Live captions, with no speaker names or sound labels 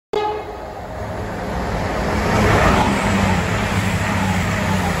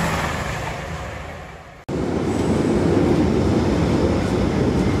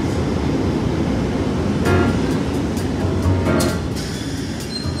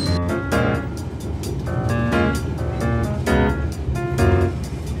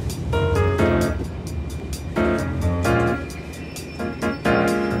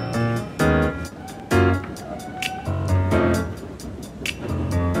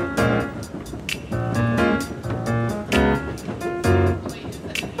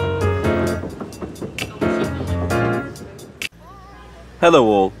Hello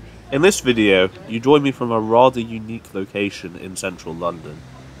all, in this video you join me from a rather unique location in central London,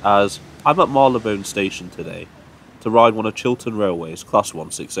 as I'm at Marylebone station today to ride one of Chiltern Railways Class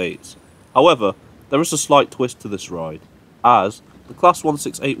 168s. However, there is a slight twist to this ride, as the Class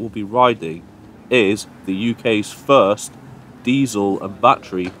 168 we'll be riding is the UK's first diesel and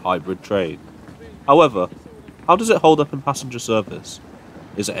battery hybrid train. However, how does it hold up in passenger service?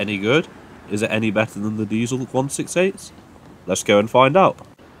 Is it any good? Is it any better than the diesel 168s? Let's go and find out.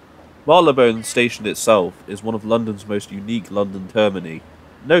 Marylebone station itself is one of London's most unique London termini,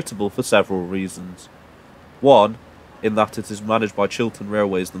 notable for several reasons. One, in that it is managed by Chiltern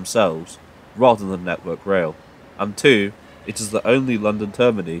Railways themselves, rather than Network Rail, and two, it is the only London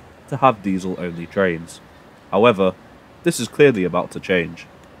termini to have diesel-only trains. However, this is clearly about to change.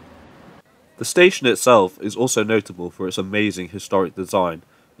 The station itself is also notable for its amazing historic design,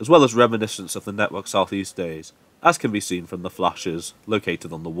 as well as reminiscence of the Network South East days, as can be seen from the flashes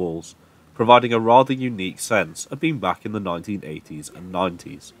located on the walls, providing a rather unique sense of being back in the 1980s and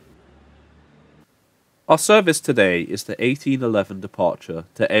 90s. Our service today is the 1811 departure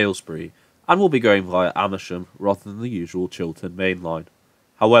to Aylesbury, and will be going via Amersham rather than the usual Chiltern main line.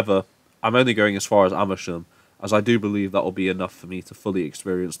 However, I'm only going as far as Amersham, as I do believe that will be enough for me to fully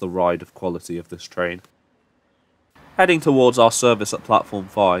experience the ride of quality of this train. Heading towards our service at Platform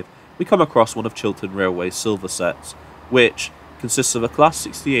 5, we come across one of Chiltern Railway's silver sets, which consists of a Class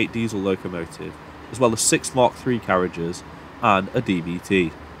 68 diesel locomotive, as well as 6 Mark III carriages and a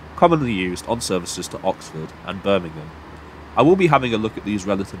DBT, commonly used on services to Oxford and Birmingham. I will be having a look at these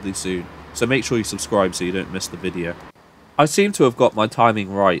relatively soon, so make sure you subscribe so you don't miss the video. I seem to have got my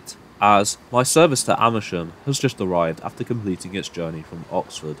timing right, as my service to Amersham has just arrived after completing its journey from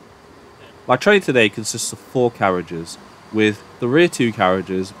Oxford. My train today consists of 4 carriages, with the rear 2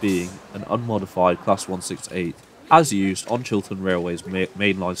 carriages being an unmodified Class 168, as used on Chiltern Railway's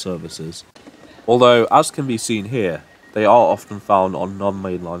mainline services. Although, as can be seen here, they are often found on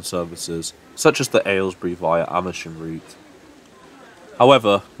non-mainline services, such as the Aylesbury via Amersham route.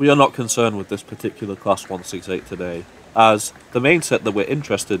 However, we are not concerned with this particular Class 168 today, as the main set that we're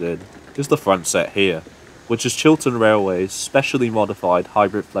interested in is the front set here, which is Chiltern Railway's specially modified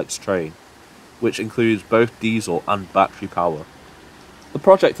HybridFLEX train, which includes both diesel and battery power. The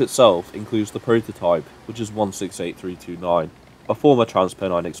project itself includes the prototype, which is 168329, a former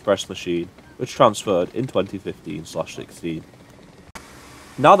TransPennine Express machine, which transferred in 2015/16.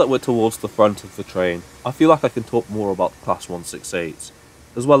 Now that we're towards the front of the train, I feel like I can talk more about the Class 168s,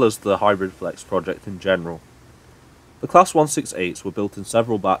 as well as the HybridFLEX project in general. The Class 168s were built in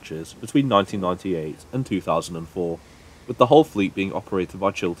several batches between 1998 and 2004, with the whole fleet being operated by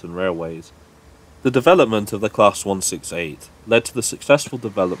Chiltern Railways. The development of the Class 168 led to the successful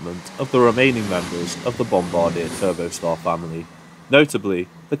development of the remaining members of the Bombardier Turbostar family, notably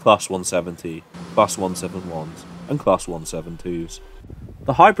the Class 170, Class 171s and Class 172s.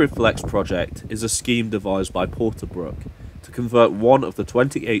 The HybridFLEX project is a scheme devised by Porterbrook to convert one of the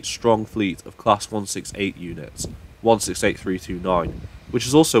 28-strong fleet of Class 168 units, 168329, which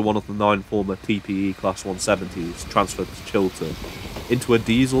is also one of the 9 former TPE Class 170s transferred to Chiltern, into a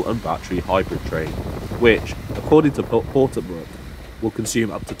diesel and battery hybrid train, which, according to Porterbrook, will consume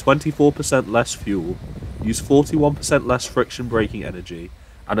up to 24% less fuel, use 41% less friction braking energy,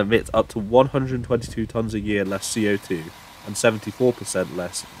 and emit up to 122 tonnes a year less CO2 and 74%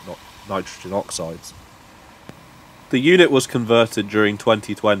 less nitrogen oxides. The unit was converted during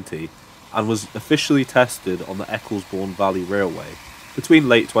 2020 and was officially tested on the Ecclesbourne Valley Railway between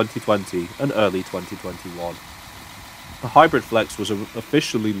late 2020 and early 2021. The HybridFLEX was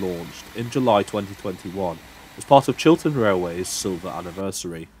officially launched in July 2021 as part of Chiltern Railway's silver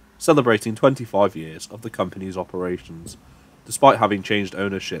anniversary, celebrating 25 years of the company's operations, despite having changed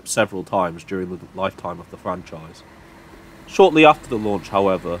ownership several times during the lifetime of the franchise. Shortly after the launch,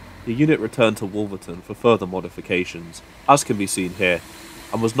 however, the unit returned to Wolverton for further modifications, as can be seen here,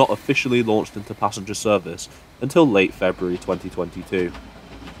 and was not officially launched into passenger service until late February 2022.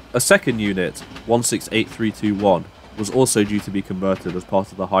 A second unit, 168321, was also due to be converted as part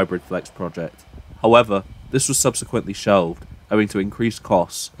of the HybridFLEX project. However, this was subsequently shelved, owing to increased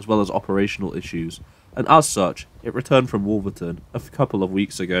costs as well as operational issues, and as such, it returned from Wolverton a couple of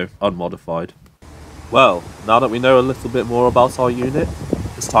weeks ago, unmodified. Well, now that we know a little bit more about our unit,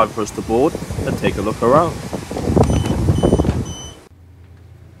 it's time for us to board and take a look around.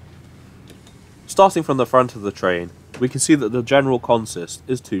 Starting from the front of the train, we can see that the general consist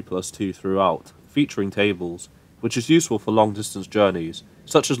is 2+2 throughout, featuring tables, which is useful for long distance journeys,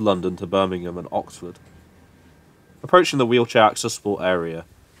 such as London to Birmingham and Oxford. Approaching the wheelchair accessible area,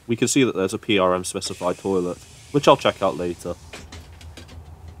 we can see that there's a PRM specified toilet, which I'll check out later.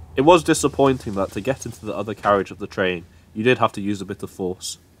 It was disappointing that to get into the other carriage of the train, you did have to use a bit of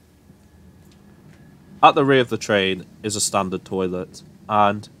force. At the rear of the train is a standard toilet,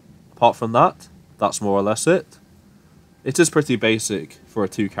 and apart from that, that's more or less it. It is pretty basic for a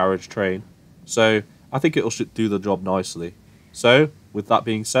two-carriage train, so I think it'll do the job nicely. So, with that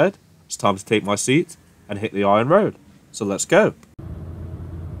being said, it's time to take my seat and hit the iron road. So let's go.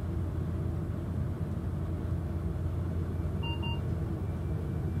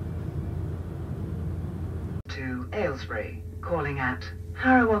 To Aylesbury, calling at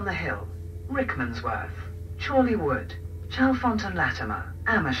Harrow-on-the-Hill, Rickmansworth, Chorley Wood, Chalfont and Latimer,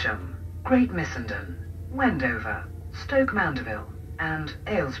 Amersham, Great Missenden, Wendover, Stoke Mandeville, and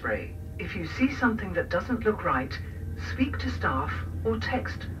Aylesbury. If you see something that doesn't look right, speak to staff or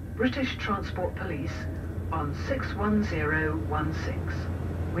text British Transport Police on 61016.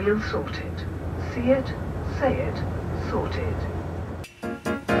 We'll sort it. See it, say it, sorted.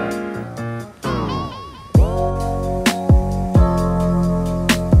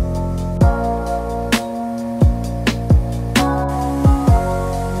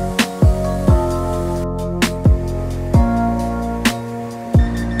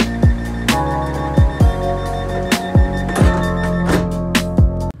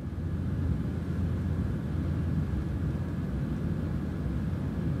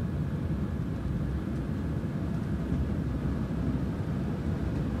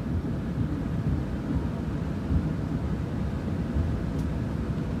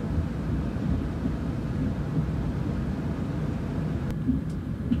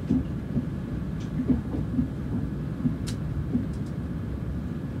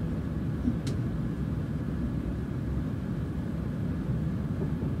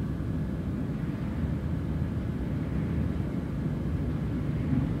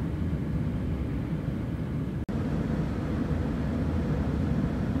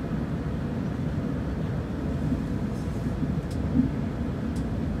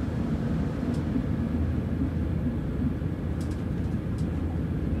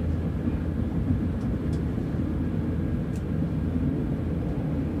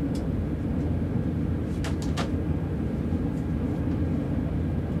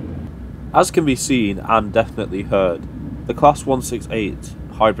 As can be seen and definitely heard, the Class 168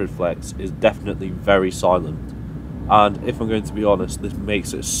 HybridFLEX is definitely very silent, and if I'm going to be honest, this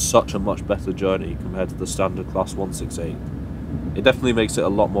makes it such a much better journey compared to the standard Class 168. It definitely makes it a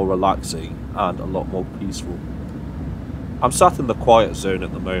lot more relaxing and a lot more peaceful. I'm sat in the quiet zone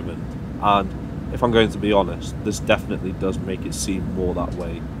at the moment, and if I'm going to be honest, this definitely does make it seem more that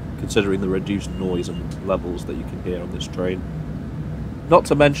way, considering the reduced noise and levels that you can hear on this train. Not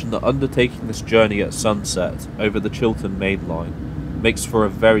to mention that undertaking this journey at sunset over the Chiltern main line makes for a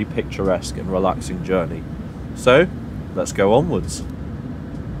very picturesque and relaxing journey. So, let's go onwards.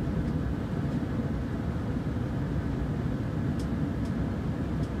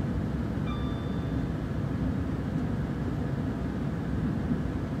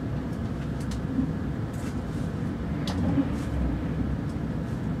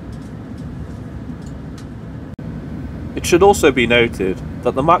 It should also be noted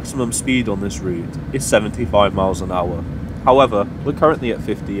that the maximum speed on this route is 75 miles an hour. However, we're currently at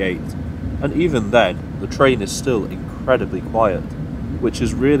 58, and even then, the train is still incredibly quiet, which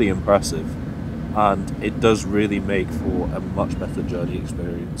is really impressive, and it does really make for a much better journey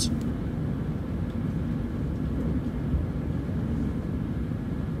experience.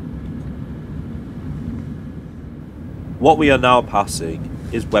 What we are now passing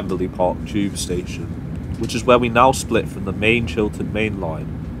is Wembley Park Tube Station, which is where we now split from the main Chiltern main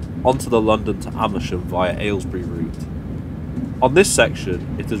line onto the London to Amersham via Aylesbury route. On this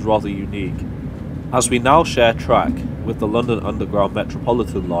section, it is rather unique, as we now share track with the London Underground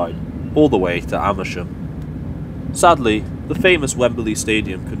Metropolitan line all the way to Amersham. Sadly, the famous Wembley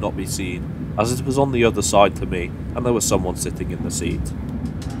Stadium could not be seen, as it was on the other side to me and there was someone sitting in the seat.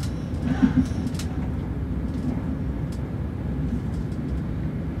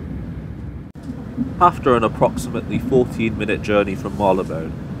 After an approximately 14-minute journey from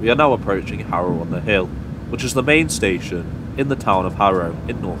Marylebone, we are now approaching Harrow-on-the-Hill, which is the main station in the town of Harrow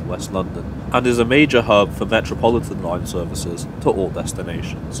in northwest London, and is a major hub for Metropolitan line services to all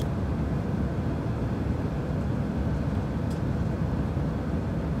destinations.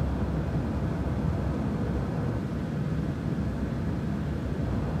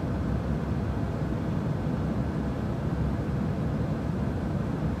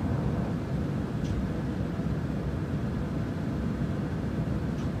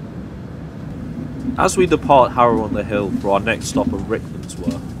 As we depart Harrow-on-the-Hill for our next stop of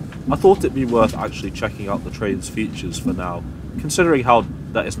Rickmansworth, I thought it'd be worth actually checking out the train's features for now, considering how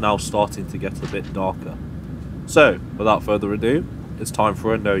that is now starting to get a bit darker. So, without further ado, it's time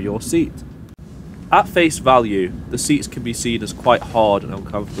for a Know Your Seat. At face value, the seats can be seen as quite hard and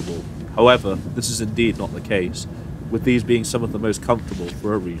uncomfortable. However, this is indeed not the case, with these being some of the most comfortable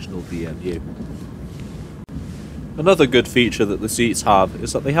for a regional DMU. Another good feature that the seats have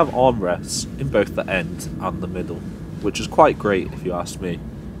is that they have armrests in both the end and the middle, which is quite great if you ask me.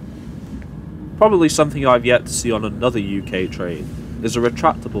 Probably something I've yet to see on another UK train is a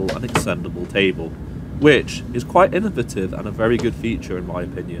retractable and extendable table, which is quite innovative and a very good feature in my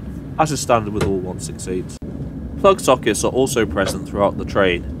opinion, as is standard with all 168s. Plug sockets are also present throughout the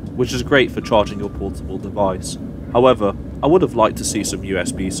train, which is great for charging your portable device. However, I would have liked to see some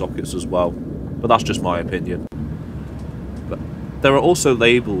USB sockets as well, but that's just my opinion. But there are also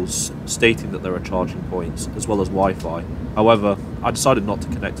labels stating that there are charging points, as well as Wi-Fi. However, I decided not to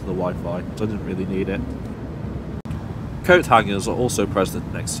connect to the Wi-Fi, so I didn't really need it. Coat hangers are also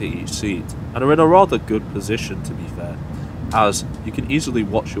present next to each seat, and are in a rather good position to be fair, as you can easily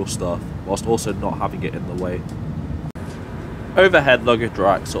watch your stuff, whilst also not having it in the way. Overhead luggage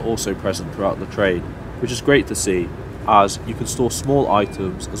racks are also present throughout the train, which is great to see, as you can store small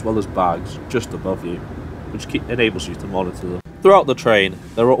items as well as bags just above you, which enables you to monitor them. Throughout the train,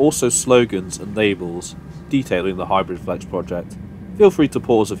 there are also slogans and labels detailing the HybridFLEX project. Feel free to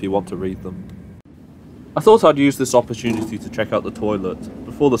pause if you want to read them. I thought I'd use this opportunity to check out the toilet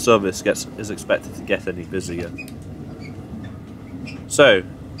before the service is expected to get any busier. So,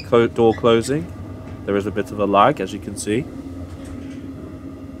 door closing. There is a bit of a lag, as you can see.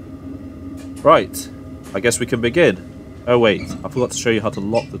 Right, I guess we can begin. Oh wait, I forgot to show you how to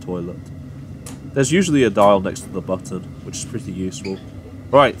lock the toilet. There's usually a dial next to the button, which is pretty useful.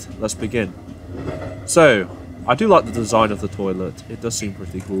 Right, let's begin. So, I do like the design of the toilet, it does seem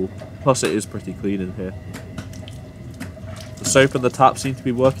pretty cool, plus it is pretty clean in here. The soap and the tap seem to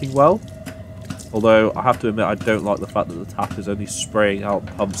be working well, although I have to admit I don't like the fact that the tap is only spraying out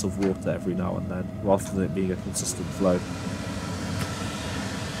pumps of water every now and then, rather than it being a consistent flow.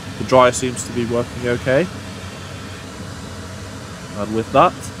 The dryer seems to be working okay. And with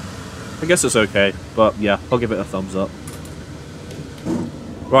that, I guess it's okay, but yeah, I'll give it a thumbs up.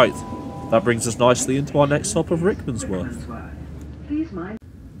 Right, that brings us nicely into our next stop of Rickmansworth.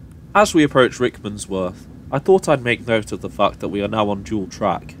 As we approach Rickmansworth, I thought I'd make note of the fact that we are now on dual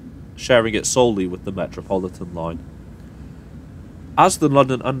track, sharing it solely with the Metropolitan line. As the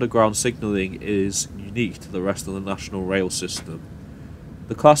London Underground signalling is unique to the rest of the national rail system,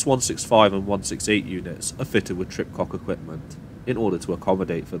 the Class 165 and 168 units are fitted with tripcock equipment in order to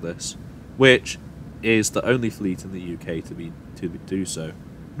accommodate for this, which is the only fleet in the UK to do so,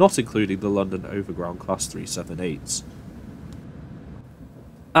 not including the London Overground Class 378s.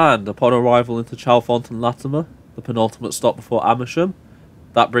 And upon arrival into Chalfont and Latimer, the penultimate stop before Amersham,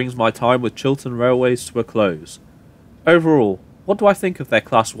 that brings my time with Chiltern Railways to a close. Overall, what do I think of their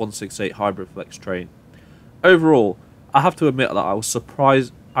Class 168 HybridFLEX train? Overall, I have to admit that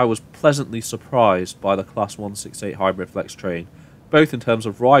I was pleasantly surprised by the Class 168 HybridFLEX train, both in terms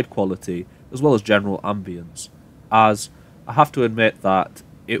of ride quality as well as general ambience, as I have to admit that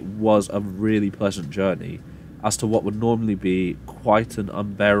it was a really pleasant journey, as to what would normally be quite an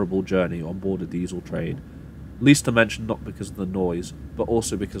unbearable journey on board a diesel train, least to mention not because of the noise, but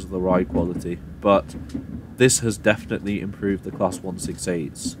also because of the ride quality. But this has definitely improved the Class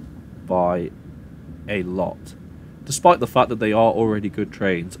 168s by a lot, despite the fact that they are already good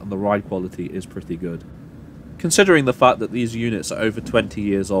trains and the ride quality is pretty good. Considering the fact that these units are over 20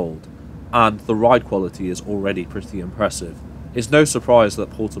 years old, and the ride quality is already pretty impressive, it's no surprise that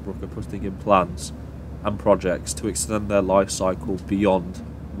Porterbrook are putting in plans and projects to extend their life cycle beyond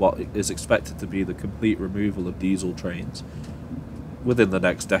what is expected to be the complete removal of diesel trains within the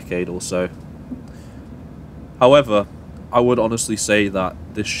next decade or so. However, I would honestly say that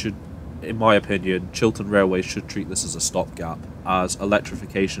this should, in my opinion, Chiltern Railways should treat this as a stopgap, as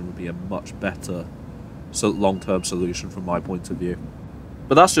electrification would be a much better long-term solution from my point of view.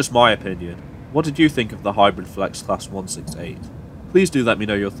 But that's just my opinion. What did you think of the HybridFLEX Class 168? Please do let me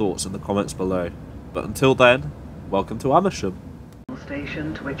know your thoughts in the comments below. But until then, welcome to Amersham.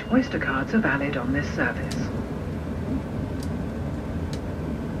 Station to which Oyster cards are valid on this service.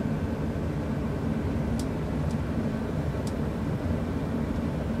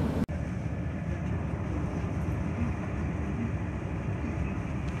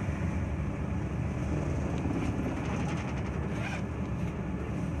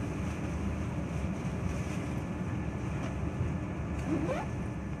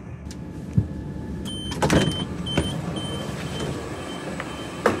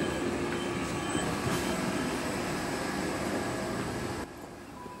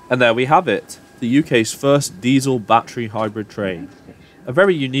 And there we have it, the UK's first diesel battery hybrid train. A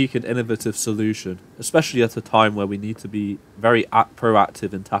very unique and innovative solution, especially at a time where we need to be very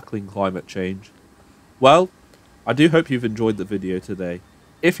proactive in tackling climate change. Well, I do hope you've enjoyed the video today.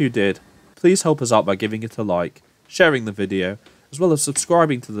 If you did, please help us out by giving it a like, sharing the video, as well as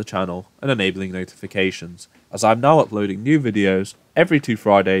subscribing to the channel and enabling notifications, as I'm now uploading new videos every 2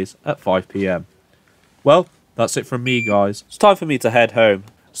 Fridays at 5 PM. Well, that's it from me, guys. It's time for me to head home.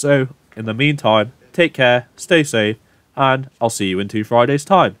 So, in the meantime, take care, stay safe, and I'll see you in 2 Fridays'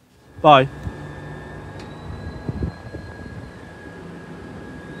 time. Bye.